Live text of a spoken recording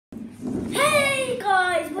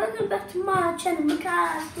back to my channel,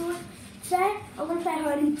 Makai Story. Today, I'm going to play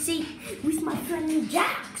hide and seek with my friend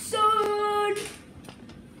Jackson.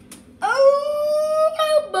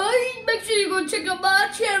 Oh my, make sure you go check out my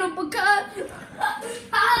channel, Makai.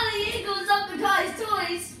 Hi, Eagles up Makai's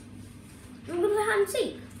Toys. I'm going to play hide and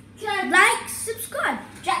seek. Like, subscribe.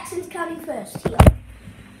 Jackson's counting first here.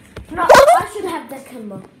 No, I should have the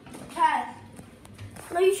camera. Okay.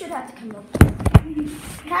 No, you should have the camera.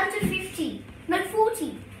 Count to 50. No,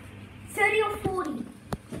 40. 30 or 40.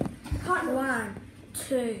 Count 1,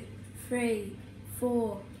 2, 3,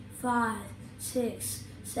 4, 5, 6,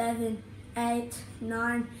 7, 8,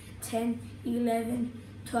 9, 10, 11,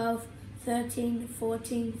 12, 13,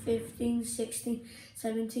 14, 15, 16,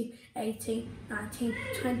 17, 18, 19,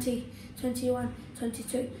 20, 21,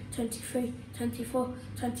 22, 23, 24,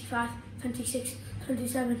 25, 26,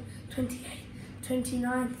 27, 28,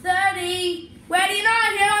 29, 30. Where do you know?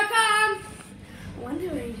 Here I come. I wonder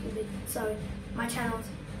where you can be. Sorry, my channel's.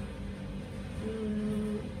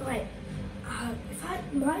 Wait.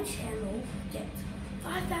 If my channel gets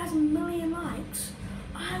 5,000 million likes,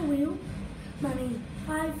 I will.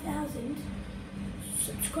 5,000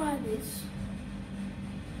 subscribers.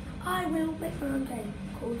 I will make my own game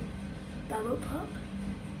called Double Pop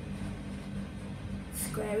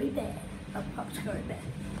Squarey Bear. Double Pop Squarey Bear.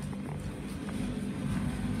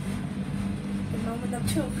 The moment of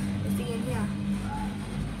truth is in here.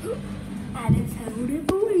 And it's how the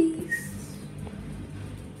voice.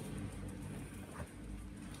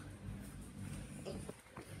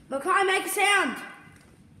 Makai, make a sound.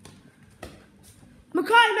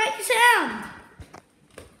 Makai, make a sound.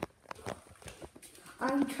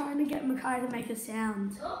 I'm trying to get Makai to make a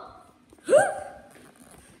sound.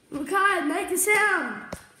 Makai, make a sound.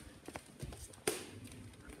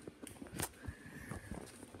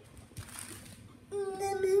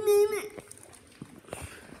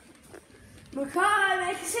 Makai,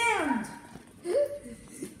 make a sound.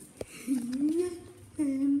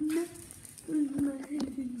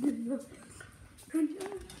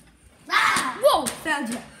 Whoa, found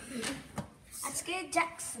you. I scared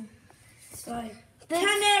Jackson. So,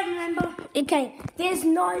 remember? Okay, there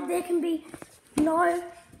can be no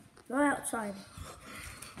outside.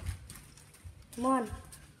 1,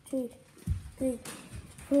 2, 3,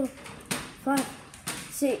 4, 5,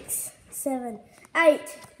 6, 7,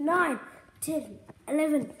 8, 9, 10,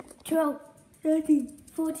 11, 12, 13,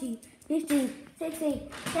 14, 15, 16,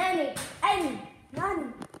 17, 18,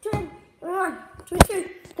 19, 20, 21, 22,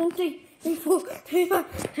 23, 24, 25,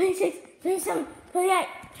 26, 27, 28,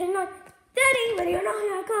 29, 30. Ready or not,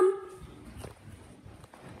 here I come.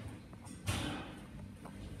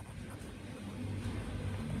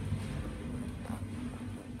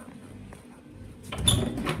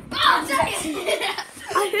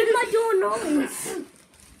 I heard my door noise.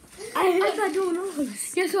 I heard my door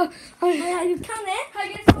noise. Guess what? You come there? I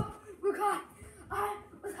guess what? I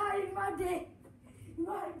was hiding right there.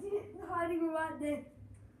 Hiding right there.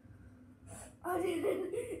 I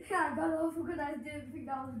didn't. I got off because I didn't think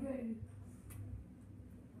I was good.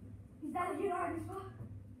 Is that a good hiding spot?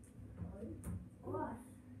 No. What?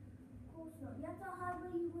 Of course not. You have to hide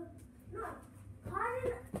where you were. No. Hide in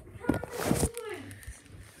the room.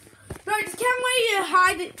 No, just count where you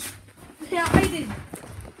hide it. Hide it.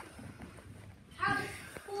 Count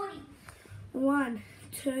 40. 1,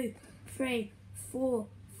 2, 3, 4,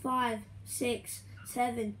 5, 6,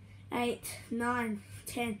 7, 8, 9,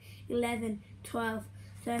 10, 11, 12,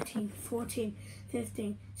 13, 14,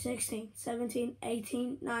 15, 16, 17,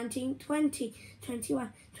 18, 19, 20,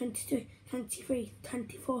 21, 22, 23,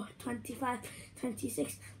 24, 25,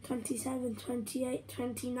 26, 27, 28,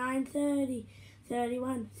 29, 30,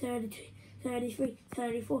 31, 32, 33,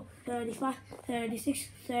 34, 35, 36,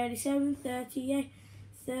 37, 38,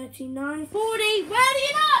 39, 40. Ready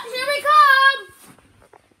or not? Here we come!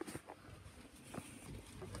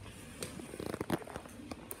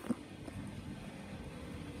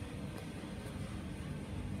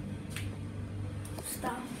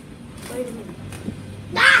 Stop. Wait a minute.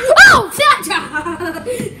 Oh!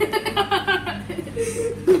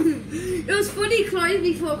 It was fully closed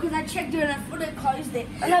before because I checked it and I thought it closed it.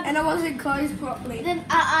 And I wasn't closed properly. Then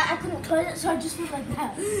I couldn't close it, so I just went like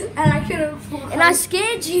that. And I couldn't close. And I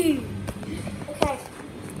scared you. Okay.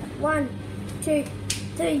 1, 2,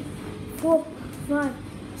 3, 4, 5,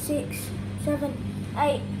 6, 7,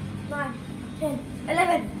 8, 9, 10,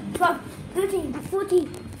 11, 12, 13, 14,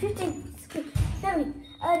 15, 16, 17,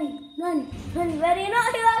 18, 19, 20. Ready or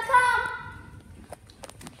not? Here I come.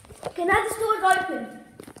 Okay, now the door is open.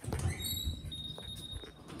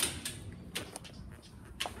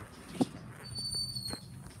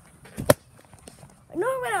 No,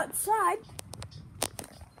 went outside.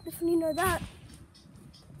 Definitely know that.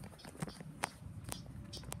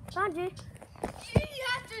 Can't you?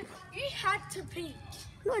 You had to peek.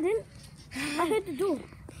 No, I didn't. I heard the door.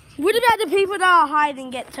 What about the people that are hiding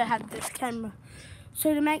get to have this camera?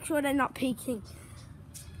 So to make sure they're not peeking.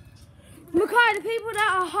 Makai, the people that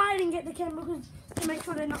are hiding get the camera because to make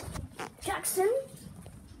sure they're not. Jackson.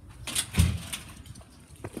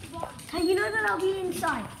 Okay, you know that I'll be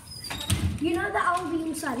inside. You know that I'll be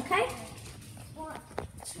inside, okay? 1,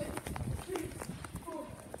 2, 3, 4,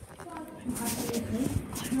 5.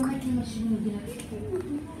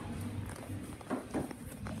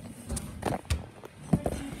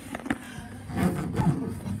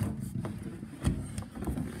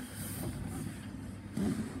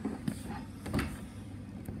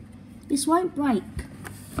 This won't break.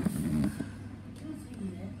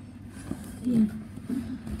 Yeah.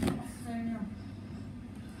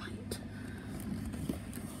 Wait.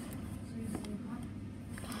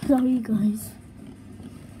 Sorry, guys.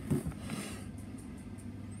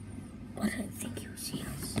 I don't think you'll see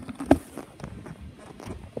us.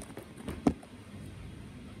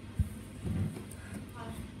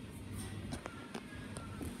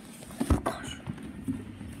 Gosh.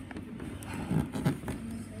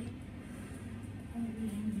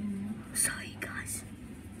 Sorry, guys.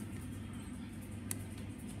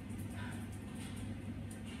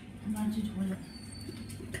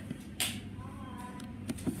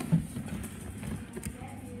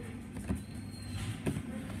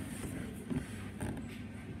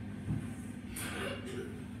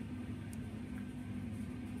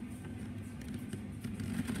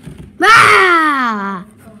 Ah!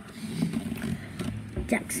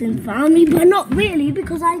 Jackson found me, but not really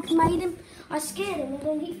because I scared him and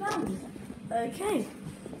then he found me. Okay.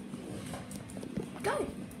 Go.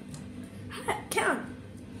 Count.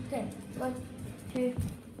 Okay. 1, 2,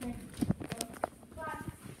 3, 4, 5.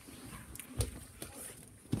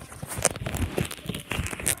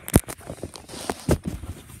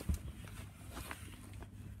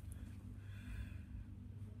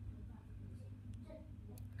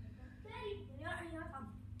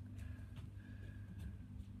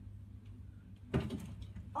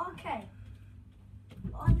 Okay.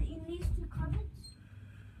 Are they in these 2 cupboards?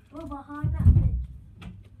 Or behind that bed?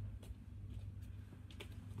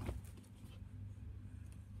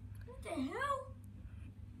 What the hell?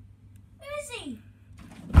 Where is he?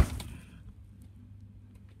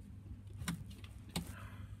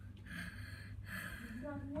 He's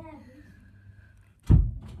not there.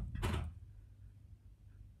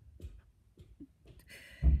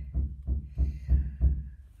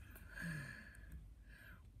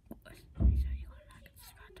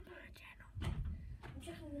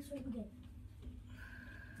 This way again.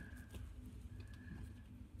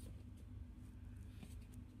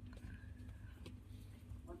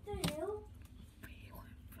 What the hell?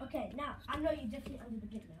 Okay, now I know you're definitely under the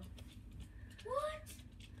bed now. What?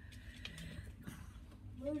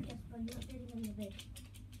 No, Jasper, you're not getting on the bed.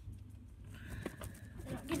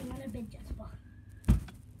 You're not getting on the bed, Jasper.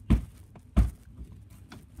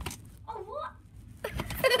 Oh, what?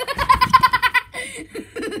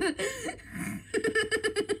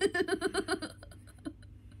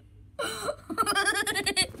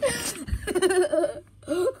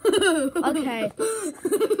 Okay.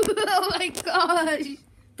 Oh my gosh.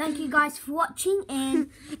 Thank you guys for watching and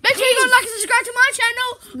make sure you go like and subscribe to my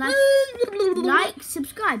channel. Like,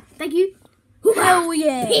 subscribe. Thank you. Hell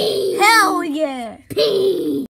yeah. Peace. Hell yeah. Peace.